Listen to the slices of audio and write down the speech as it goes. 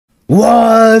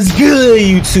What's good,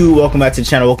 YouTube? Welcome back to the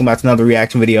channel. Welcome back to another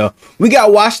reaction video. We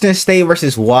got Washington State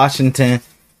versus Washington.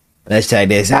 Let's check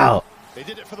this out.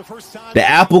 The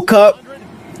Apple Cup.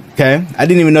 Okay, I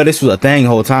didn't even know this was a thing the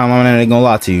whole time. I'm not even gonna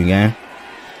lie to you, gang.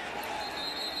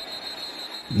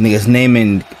 Niggas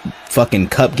naming fucking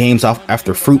cup games off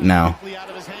after fruit now.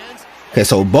 Okay,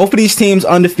 so both of these teams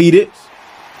undefeated.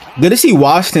 Good to see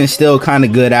Washington still kind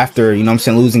of good after, you know what I'm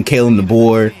saying, losing Kalen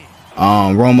DeBoer,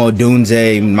 Romo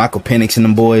Dunze, Michael Penix and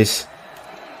them boys.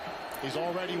 He's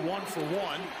already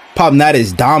 1-for-1. Probably not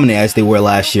as dominant as they were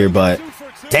last year, but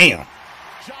damn.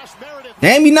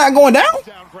 Damn, you not going down?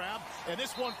 And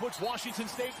this one puts Washington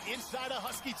State inside a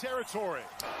Husky territory.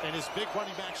 And his big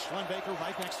running back, Schlembaker,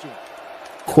 right next to him.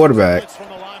 Quarterback.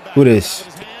 Who this?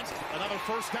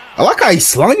 I like how he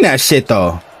slung that shit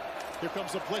though. Here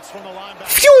comes a blitz from the linebacker.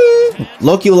 Phew!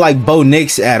 Loki like Bo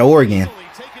Nix at Oregon.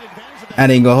 I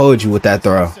ain't gonna hold you with that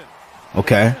throw.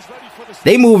 Okay.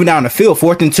 They moving down the field.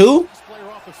 4th and 2.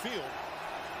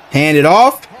 Hand it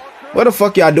off. What the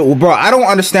fuck y'all do? Well, bro, I don't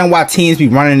understand why teams be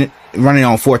running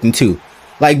on 4th and 2.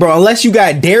 Like, bro, unless you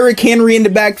got Derrick Henry in the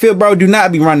backfield, bro, do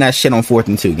not be running that shit on 4th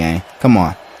and 2, gang. Come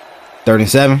on. 3rd and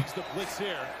 7.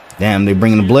 Damn, they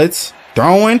bringing the blitz.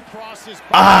 Throwing.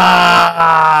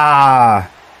 Ah!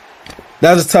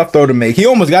 That was a tough throw to make. He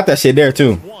almost got that shit there,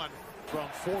 too.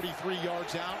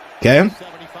 Okay.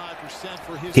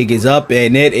 Kick is up,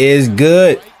 and it is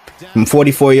good. From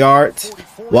 44 yards.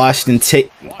 Washington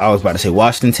State. I was about to say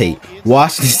Washington State.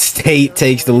 Washington State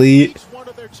takes the lead.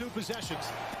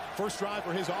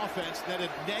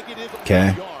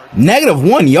 Okay.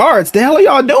 -1 yards. The hell are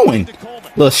y'all doing?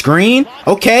 Little screen.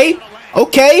 Okay.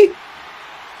 Okay.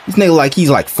 This nigga like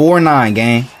he's like 4'9",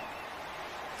 gang.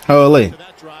 Holy.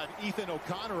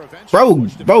 Bro,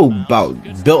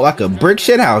 about built like a brick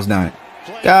shit house done.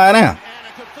 God damn.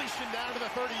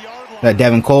 That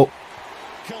Devin Cope.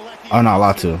 Oh, not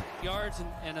allowed to.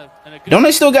 Don't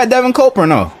they still got Devin Cope or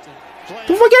no?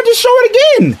 The fuck, y'all just show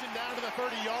it again?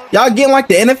 Y'all getting like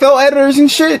the NFL editors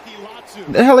and shit?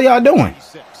 The hell are y'all doing?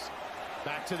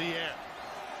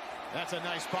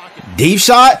 Deep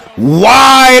shot,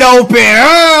 wide open.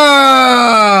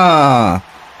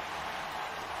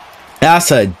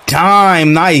 That's a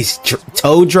dime. Nice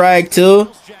toe drag too.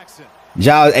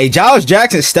 Giles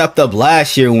Jackson stepped up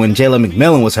last year when Jalen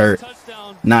McMillan was hurt.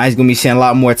 Nah, he's gonna be seeing a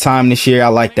lot more time this year. I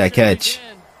like that catch.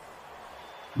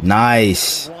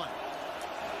 Nice.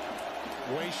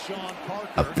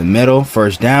 Up the middle,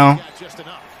 first down.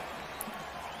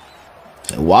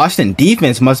 Washington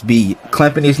defense must be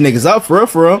clamping these niggas up for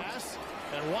real.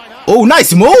 Oh,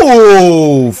 nice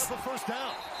move.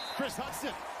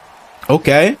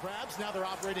 Okay.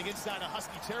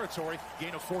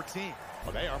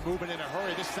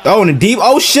 Oh, in the deep.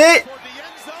 Oh, shit.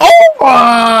 Oh,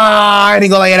 I ain't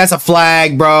gonna lie. Yeah, that's a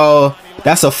flag, bro.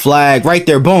 That's a flag right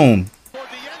there. Boom.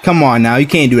 Come on now. You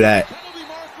can't do that.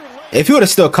 If he would have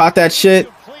still caught that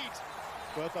shit,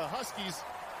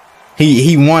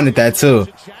 he wanted that too.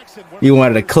 He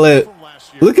wanted a clip.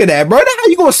 Look at that, bro. How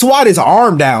you gonna swat his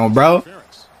arm down, bro?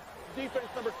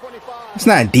 It's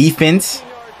not defense.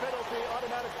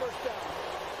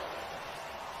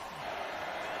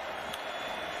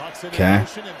 Okay.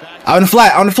 On the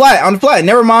flat.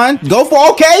 Never mind. Go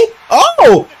for okay.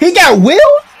 Oh, he got Will.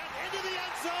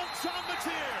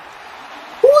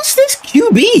 Who is this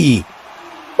QB?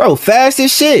 Bro, fast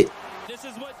as shit.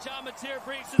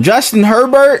 Justin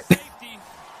Herbert.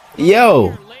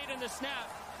 Yo.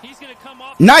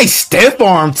 Nice stiff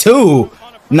arm too.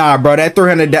 Nah, bro, that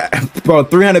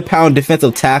 300-pound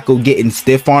defensive tackle getting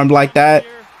stiff armed like that.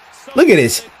 Look at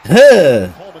this.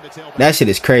 That shit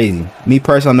is crazy. Me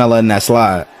personally, I'm not letting that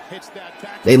slide.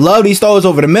 They love these throws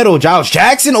over the middle. Giles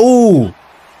Jackson. Ooh.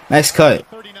 Nice cut.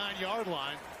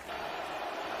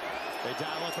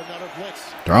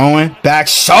 Throwing. Back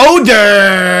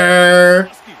shoulder.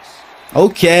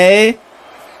 Okay.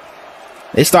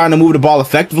 They starting to move the ball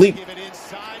effectively.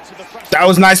 That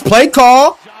was a nice play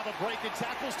call.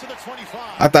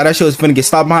 I thought that shit was finna get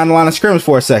stopped behind the line of scrimmage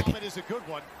for a second.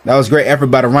 That was great effort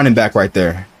by the running back right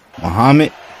there.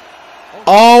 Muhammad.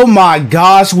 Oh my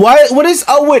gosh. What is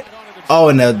up with? Oh,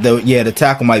 and the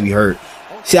tackle might be hurt.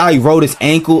 See how he rolled his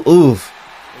ankle? Oof.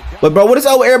 But bro, what is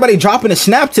up with everybody dropping a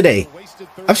snap today?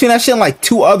 I've seen that shit in like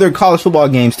 2 other college football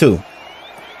games too.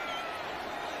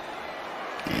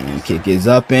 And kick is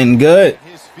up and good.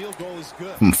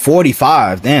 From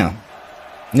 45, damn.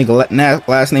 Nigga,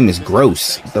 last name is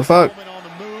Gross. What the fuck?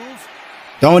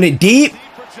 Throwing it deep.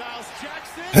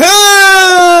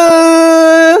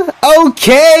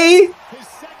 Okay.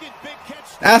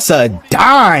 That's a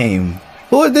dime.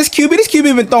 Who is this QB? This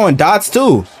QB been throwing dots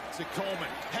too.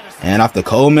 And off the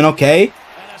Coleman, okay.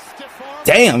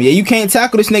 Damn, yeah, you can't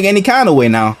tackle this nigga any kind of way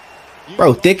now.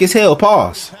 Bro, thick as hell,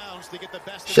 pause.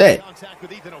 Shit.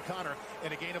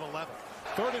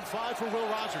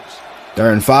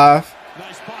 3rd and 5.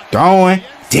 Throwing.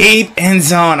 Deep end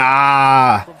zone.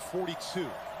 Ah.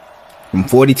 From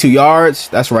 42 yards.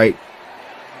 That's right.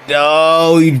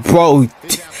 No, bro.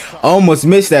 Almost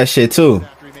missed that shit, too.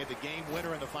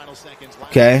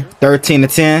 Okay, 13 to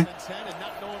 10.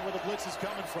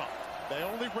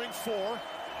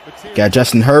 Got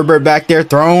Justin Herbert back there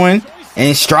throwing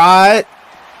in stride.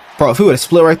 Bro, if he would have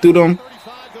split right through them.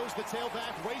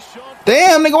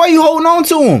 Damn, nigga, why you holding on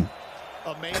to him?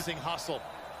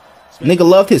 Nigga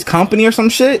loved his company or some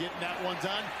shit.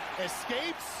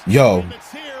 Yo.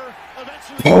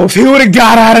 Oh, if he would have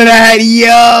got out of that,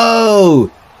 yo.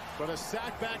 But a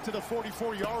sack back to the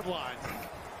 44-yard line.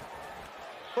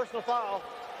 Personal foul,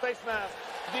 face mask,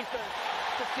 defense,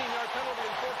 15-yard penalty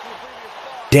enforced in the previous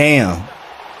spot. Damn.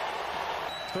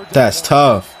 That's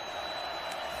tough.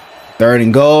 3rd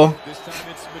and goal.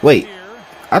 Wait,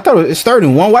 I thought it was 3rd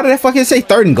and 1. Why did I fucking say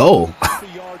 3rd and goal?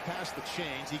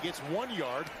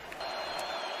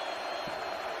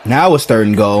 Now it's 3rd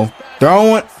and goal.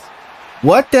 Throwing.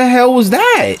 What the hell was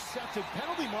that?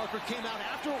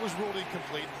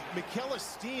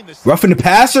 Roughing the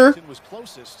passer?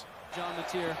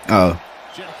 Oh.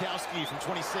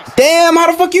 Damn,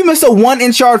 how the fuck you missed a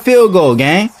 1-inch yard field goal,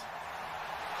 gang?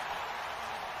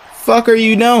 Fuck are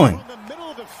you doing?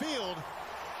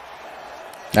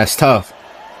 That's tough.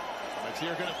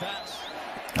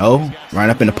 Oh, right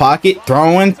up in the pocket,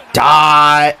 throwing,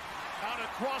 dot.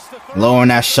 Lowering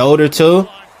that shoulder too.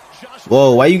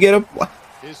 Whoa, why you get up?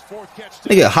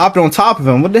 Nigga hopped on top of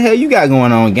him. What the hell you got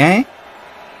going on, gang?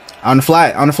 On the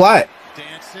flat, on the flat.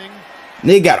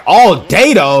 Nigga got all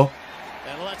day though.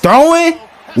 Throwing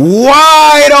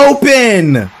wide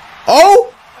open.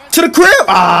 Oh, to the crib.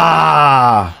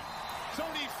 Ah.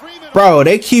 Bro,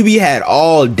 that QB had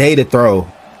all day to throw.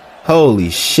 Holy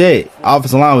shit.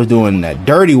 Offensive line was doing that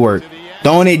dirty work.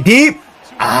 Throwing it deep.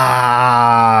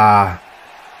 Ah.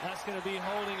 That's going to be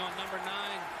holding on number 9.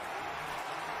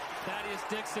 Thaddeus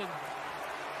Dixon.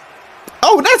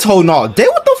 Oh, that's holding all day.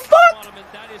 What the fuck?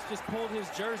 Thaddeus just pulled his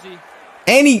jersey.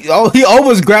 And he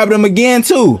almost grabbed him again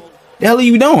too. The hell are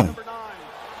you doing?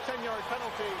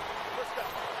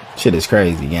 Shit is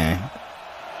crazy, gang.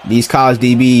 These college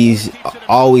DBs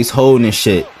always holding this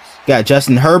shit. Got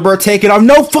Justin Herbert taking off.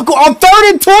 No fuck on 3rd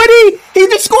and 20. He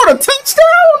just scored a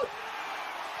touchdown.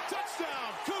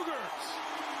 Touchdown, Cougars.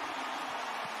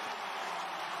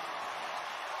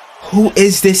 Who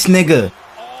is this nigga?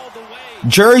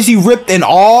 Jersey ripped and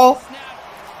all.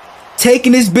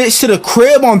 Taking this bitch to the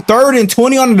crib on 3rd and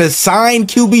 20 on the signed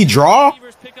QB draw.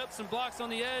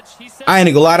 I ain't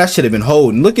gonna lie, that should have been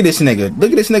holding. Look at this nigga.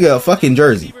 Look at this nigga a fucking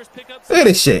jersey. Look at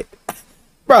this shit.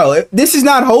 Bro, this is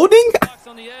not holding?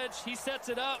 On the edge, he sets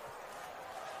it up.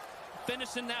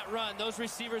 Finishing that run. Those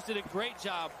receivers did a great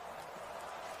job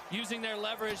using their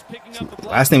leverage, picking up the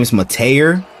block. Last name is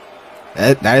Mateer.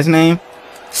 That his name?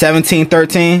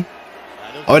 17-13.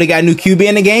 Oh, they got a new QB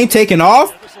in the game, taking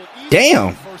off.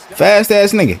 Damn. Fast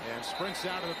ass nigga. And sprints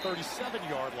out to the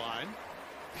 37-yard line.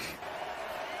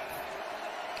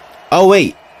 Oh,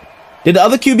 wait. Did the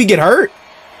other QB get hurt?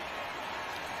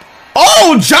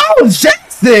 Oh, Jones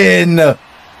Jackson. Hey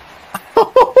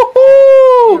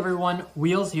everyone,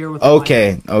 Wheels here with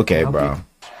Okay, bro.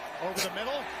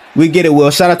 We get it,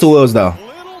 Will. Shout out to Wills though.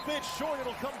 Little bit short,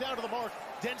 it'll come down to the mark.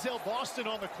 Denzel Boston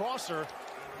on the crosser.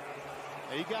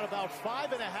 He got about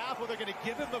 5.5, but they're going to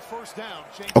give him the first down.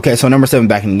 Okay, so number 7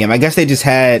 back in the game. I guess they just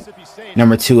had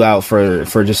number 2 out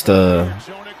for just the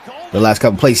last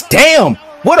couple plays. Damn,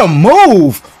 what a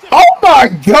move! Oh my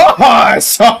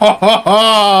gosh!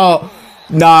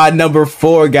 Nah, number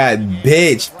 4 got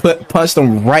bitched. Punched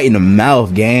him right in the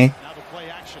mouth, gang.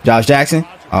 Josh Jackson.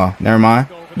 Oh, never mind.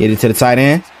 Get it to the tight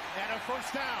end.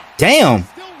 Damn.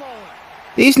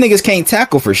 These niggas can't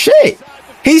tackle for shit.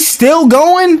 He's still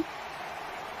going?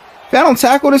 If I don't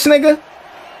tackle this nigga.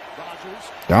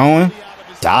 Throwing.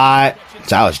 Dot.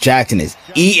 Josh Jackson is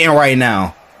eating right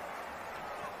now.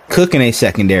 Cooking a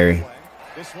secondary.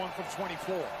 This one from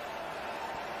 24.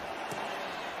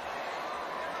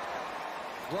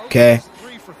 Okay.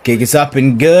 Kick is up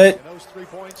and good.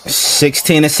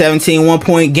 16-17,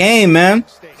 1-point game, man.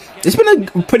 It's been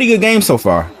a pretty good game so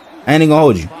far. I ain't gonna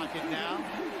hold you.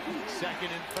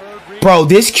 Bro,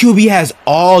 this QB has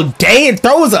all day and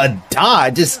throws a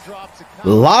dot. Just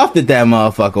lofted that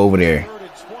motherfucker over there.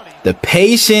 The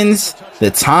patience,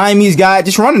 the time he's got.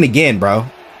 Just running again, bro.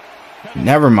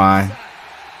 Never mind.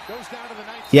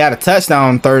 He had a touchdown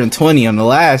on 3rd and 20 on the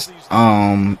last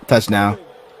touchdown.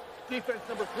 Defense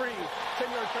number 3,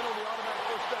 10-yard penalty, automatic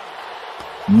first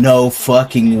down. No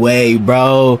fucking way,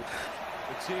 bro.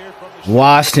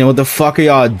 Washington, what the fuck are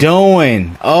y'all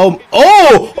doing? Oh!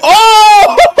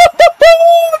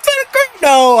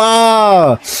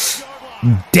 No!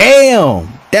 Damn!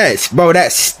 That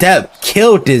step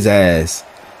killed his ass.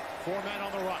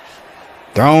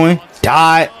 Throwing,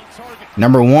 dot,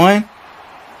 number 1.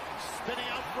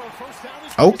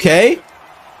 Okay.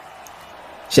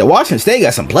 Shit, Washington State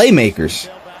got some playmakers.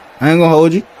 I ain't gonna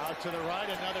hold you.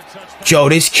 Joe,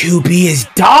 this QB is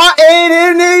dotting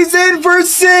and he's in for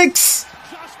 6.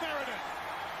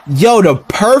 Yo, the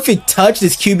perfect touch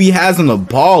this QB has on the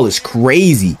ball is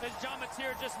crazy.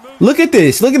 Look at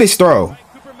this. Look at this throw.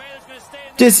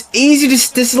 Just easy,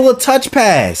 just this little touch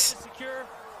pass.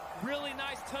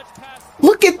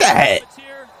 Look at that.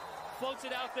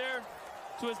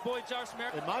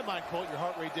 In my mind, Colt, your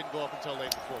heart rate didn't go up until late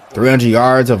before. 300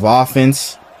 yards of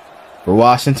offense for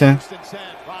Washington.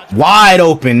 Wide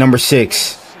open, number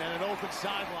 6.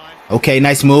 Okay,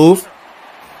 nice move.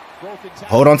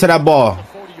 Hold on to that ball.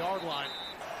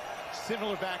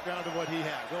 Similar background to what he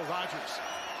had. Will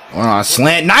Rogers.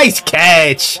 Slant, nice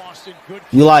catch.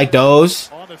 You like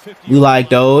those? You like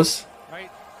those?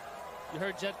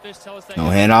 No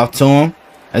handoff to him.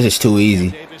 That's just too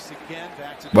easy.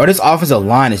 Bro, this offensive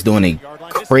line is doing a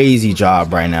crazy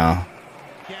job right now.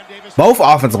 Both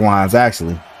offensive lines,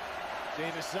 actually.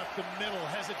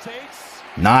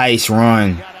 Nice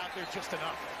run.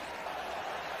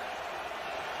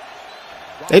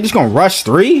 They just gonna rush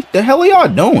 3? The hell are y'all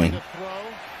doing?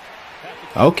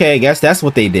 Okay, I guess that's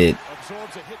what they did.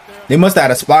 They must have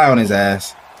had a spy on his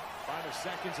ass.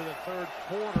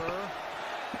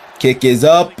 Kick is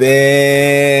up and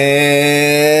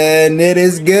it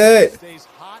is good.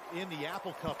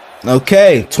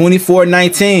 Okay,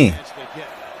 24-19.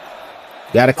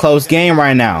 Got a close game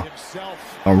right now.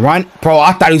 A run, bro.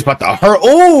 I thought he was about to hurt.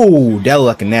 Oh, that looked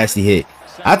like a nasty hit.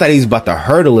 I thought he was about to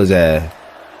hurdle his ass.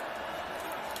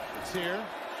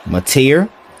 Mateer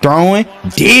throwing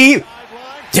deep.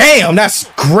 Damn, that's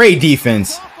great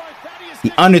defense.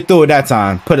 He underthrew it that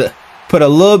time. Put a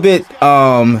little bit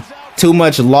too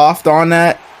much loft on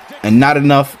that and not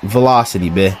enough velocity,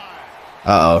 bitch.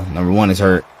 Number 1 is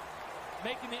hurt.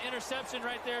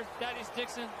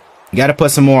 You got to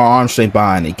put some more arm strength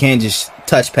behind it. You can't just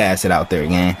touch pass it out there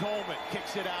again.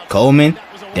 Coleman.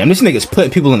 Damn, this nigga's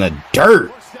putting people in the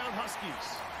dirt.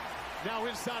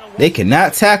 They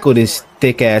cannot tackle this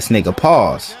thick-ass nigga.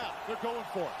 Pause.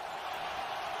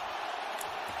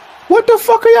 What the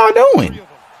fuck are y'all doing?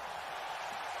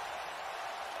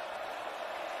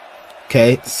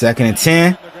 Okay, 2nd and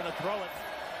 10.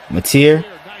 Mateer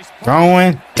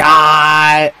throwing.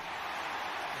 God.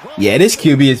 Yeah, this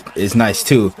QB is nice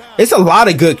too. It's a lot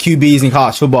of good QBs in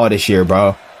college football this year,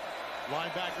 bro.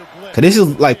 Cause this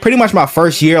is like pretty much my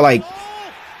first year. Like,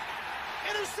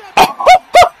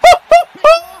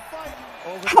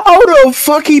 how the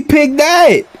fuck he picked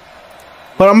that?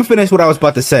 But I'm gonna finish what I was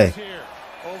about to say.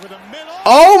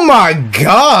 Oh my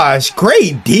gosh,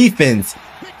 great defense.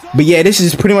 But yeah, this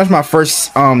is pretty much my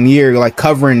first year like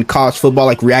covering college football,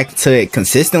 like reacting to it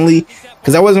consistently,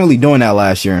 because I wasn't really doing that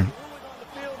last year.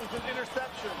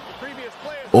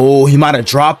 Oh, he might have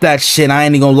dropped that shit. I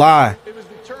ain't even gonna lie.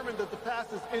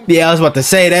 Yeah, I was about to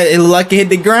say that it looked like it hit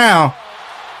the ground.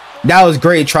 That was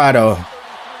great try though.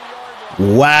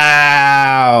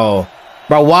 Wow.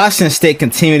 Bro, Washington State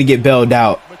continue to get bailed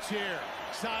out.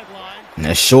 And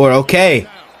that's short. Okay.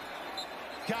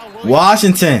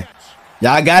 Washington.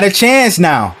 Y'all got a chance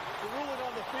now.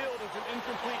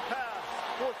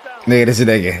 Look at this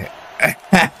nigga.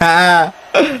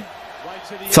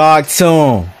 Talk to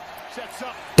him.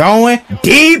 Throwing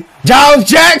deep. Giles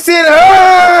Jackson.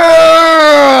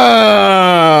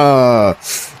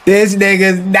 This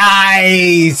nigga's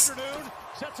nice.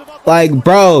 Like,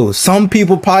 bro, some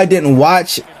people probably didn't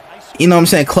watch, you know what I'm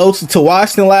saying, closer to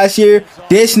Washington last year.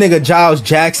 This nigga Giles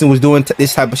Jackson was doing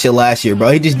this type of shit last year, bro.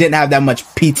 He just didn't have that much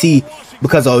PT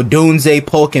because of Odunze,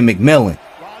 Polk, and McMillan.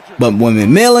 But when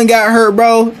McMillan got hurt,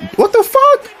 bro, what the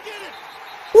fuck?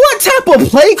 What type of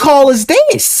play call is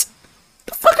this?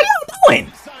 The fuck are y'all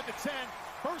doing?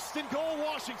 First and goal,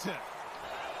 Washington.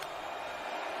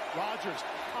 Rogers,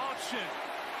 option,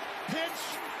 pitch,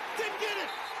 didn't get it.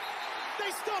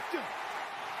 They stuffed him.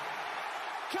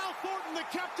 Cal Thornton, the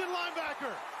captain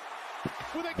linebacker.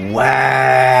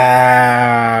 Wow.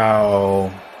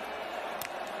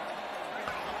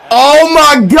 Oh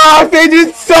my gosh, they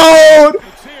just sold.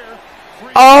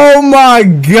 Oh my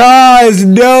gosh,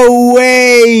 no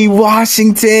way,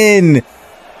 Washington.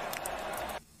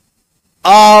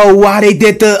 Oh, wow, they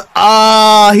did the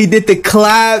he did the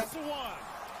clap.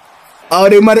 Oh,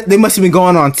 they must have been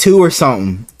going on 2 or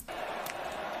something.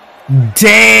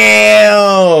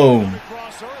 Damn.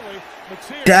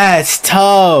 That's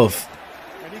tough.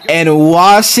 And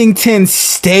Washington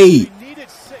State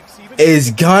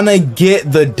is gonna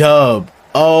get the dub.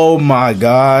 Oh my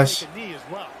gosh.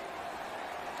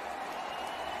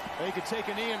 They could take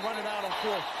a knee and run it out on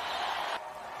 4th.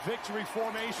 Victory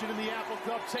formation in the Apple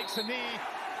Cup takes a knee.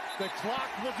 The clock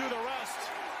will do the rest.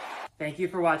 Thank you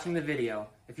for watching the video.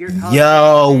 If you're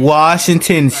Yo,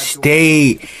 Washington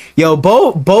State. Yo,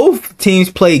 both teams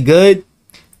play good.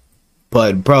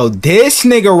 But bro, this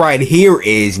nigga right here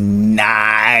is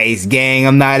nice, gang.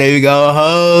 I'm not even gonna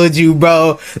hold you,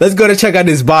 bro. Let's go to check out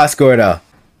this box score though.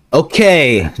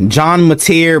 Okay, John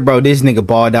Mateer, bro, this nigga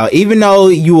balled out. Even though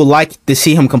you would like to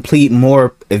see him complete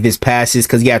more of his passes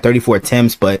because he had 34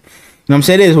 attempts, but you know what I'm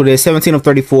saying? It is what it is. 17 of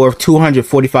 34,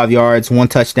 245 yards, 1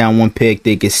 touchdown, 1 pick.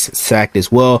 They get sacked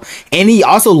as well. And he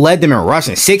also led them in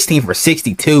rushing, 16 for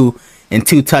 62 and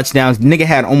 2 touchdowns. Nigga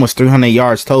had almost 300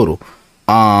 yards total.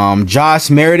 Josh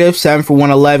Meredith, 7 for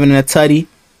 111 and a tutty.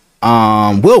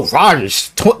 Will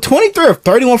Rogers, 23 of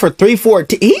 31 for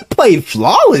 314. He played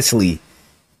flawlessly.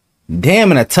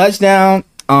 Damn, and a touchdown.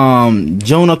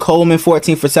 Jonah Coleman,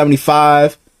 14 for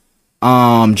 75.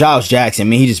 Giles Jackson,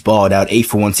 man, he just balled out. 8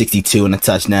 for 162 and a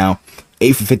touchdown.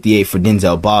 8 for 58 for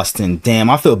Denzel Boston. Damn,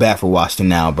 I feel bad for Washington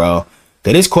now, bro.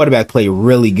 Cause this quarterback played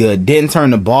really good. Didn't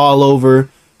turn the ball over.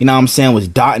 You know what I'm saying? Was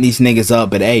dotting these niggas up.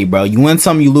 But hey, bro, you win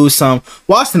some, you lose some.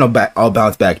 Washington will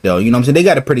bounce back though. You know what I'm saying? They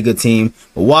got a pretty good team.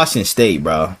 But Washington State,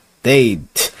 bro,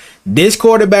 this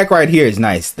quarterback right here is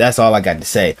nice. That's all I got to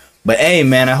say. But hey,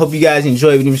 man, I hope you guys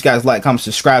enjoy. If you guys like, comment,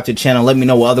 subscribe to the channel. Let me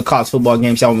know what other college football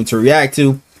games y'all want me to react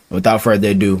to. Without further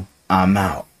ado, I'm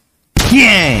out.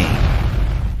 Gang!